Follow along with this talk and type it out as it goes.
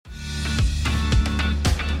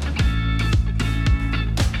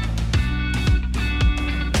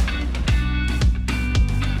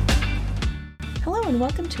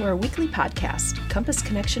welcome to our weekly podcast, Compass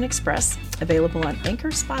Connection Express, available on Anchor,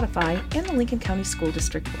 Spotify, and the Lincoln County School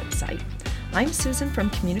District website. I'm Susan from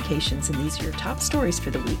Communications, and these are your top stories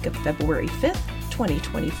for the week of February 5th,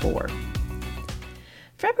 2024.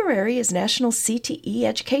 February is National CTE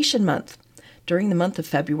Education Month. During the month of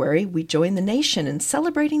February, we join the nation in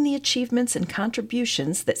celebrating the achievements and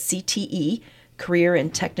contributions that CTE, career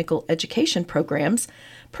and technical education programs,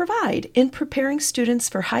 provide in preparing students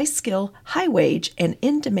for high-skill, high-wage, and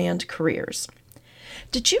in-demand careers.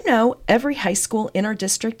 Did you know every high school in our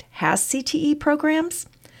district has CTE programs?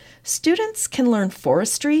 Students can learn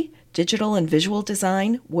forestry, digital and visual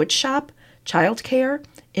design, woodshop, childcare,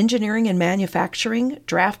 engineering and manufacturing,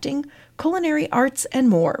 drafting, culinary arts, and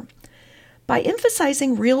more. By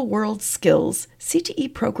emphasizing real-world skills,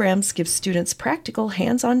 CTE programs give students practical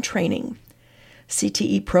hands-on training.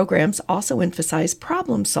 CTE programs also emphasize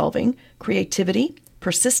problem-solving, creativity,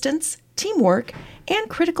 persistence, teamwork, and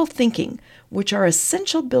critical thinking, which are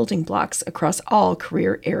essential building blocks across all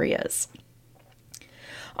career areas.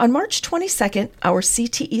 On March 22nd, our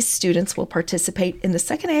CTE students will participate in the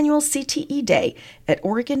second annual CTE Day at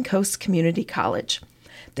Oregon Coast Community College.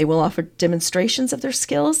 They will offer demonstrations of their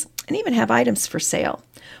skills and even have items for sale.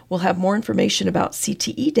 We'll have more information about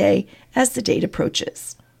CTE Day as the date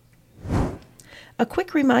approaches. A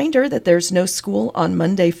quick reminder that there's no school on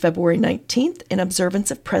Monday, February 19th in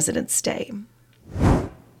observance of President's Day.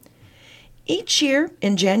 Each year,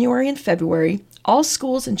 in January and February, all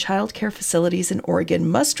schools and child care facilities in Oregon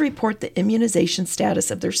must report the immunization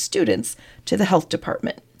status of their students to the health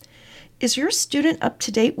department. Is your student up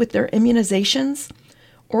to date with their immunizations?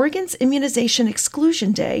 Oregon's Immunization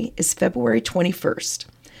Exclusion Day is February 21st.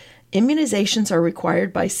 Immunizations are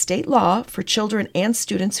required by state law for children and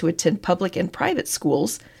students who attend public and private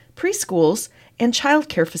schools, preschools, and child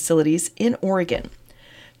care facilities in Oregon.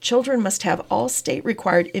 Children must have all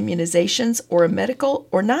state-required immunizations or a medical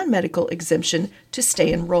or non-medical exemption to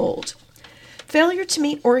stay enrolled. Failure to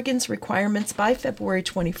meet Oregon's requirements by February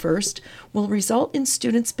 21st will result in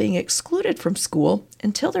students being excluded from school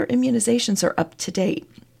until their immunizations are up to date.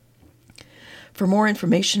 For more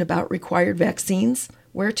information about required vaccines,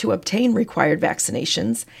 where to obtain required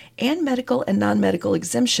vaccinations, and medical and non-medical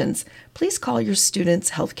exemptions, please call your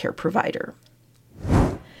student's healthcare provider.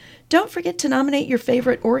 Don't forget to nominate your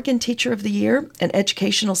favorite Oregon Teacher of the Year and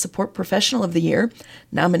Educational Support Professional of the Year.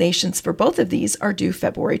 Nominations for both of these are due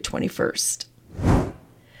February 21st.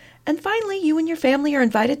 And finally, you and your family are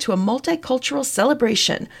invited to a multicultural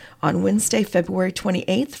celebration on Wednesday, February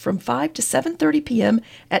 28th from 5 to 7:30 p.m.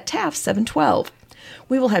 at TAF 712.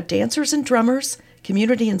 We will have dancers and drummers,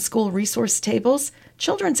 community and school resource tables,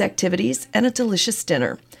 children's activities, and a delicious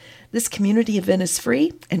dinner. This community event is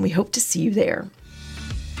free, and we hope to see you there.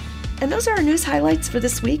 And those are our news highlights for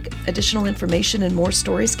this week. Additional information and more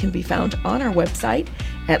stories can be found on our website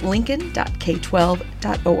at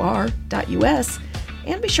lincoln.k12.or.us,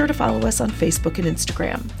 and be sure to follow us on Facebook and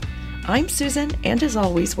Instagram. I'm Susan, and as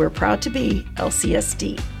always, we're proud to be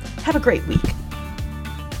LCSD. Have a great week.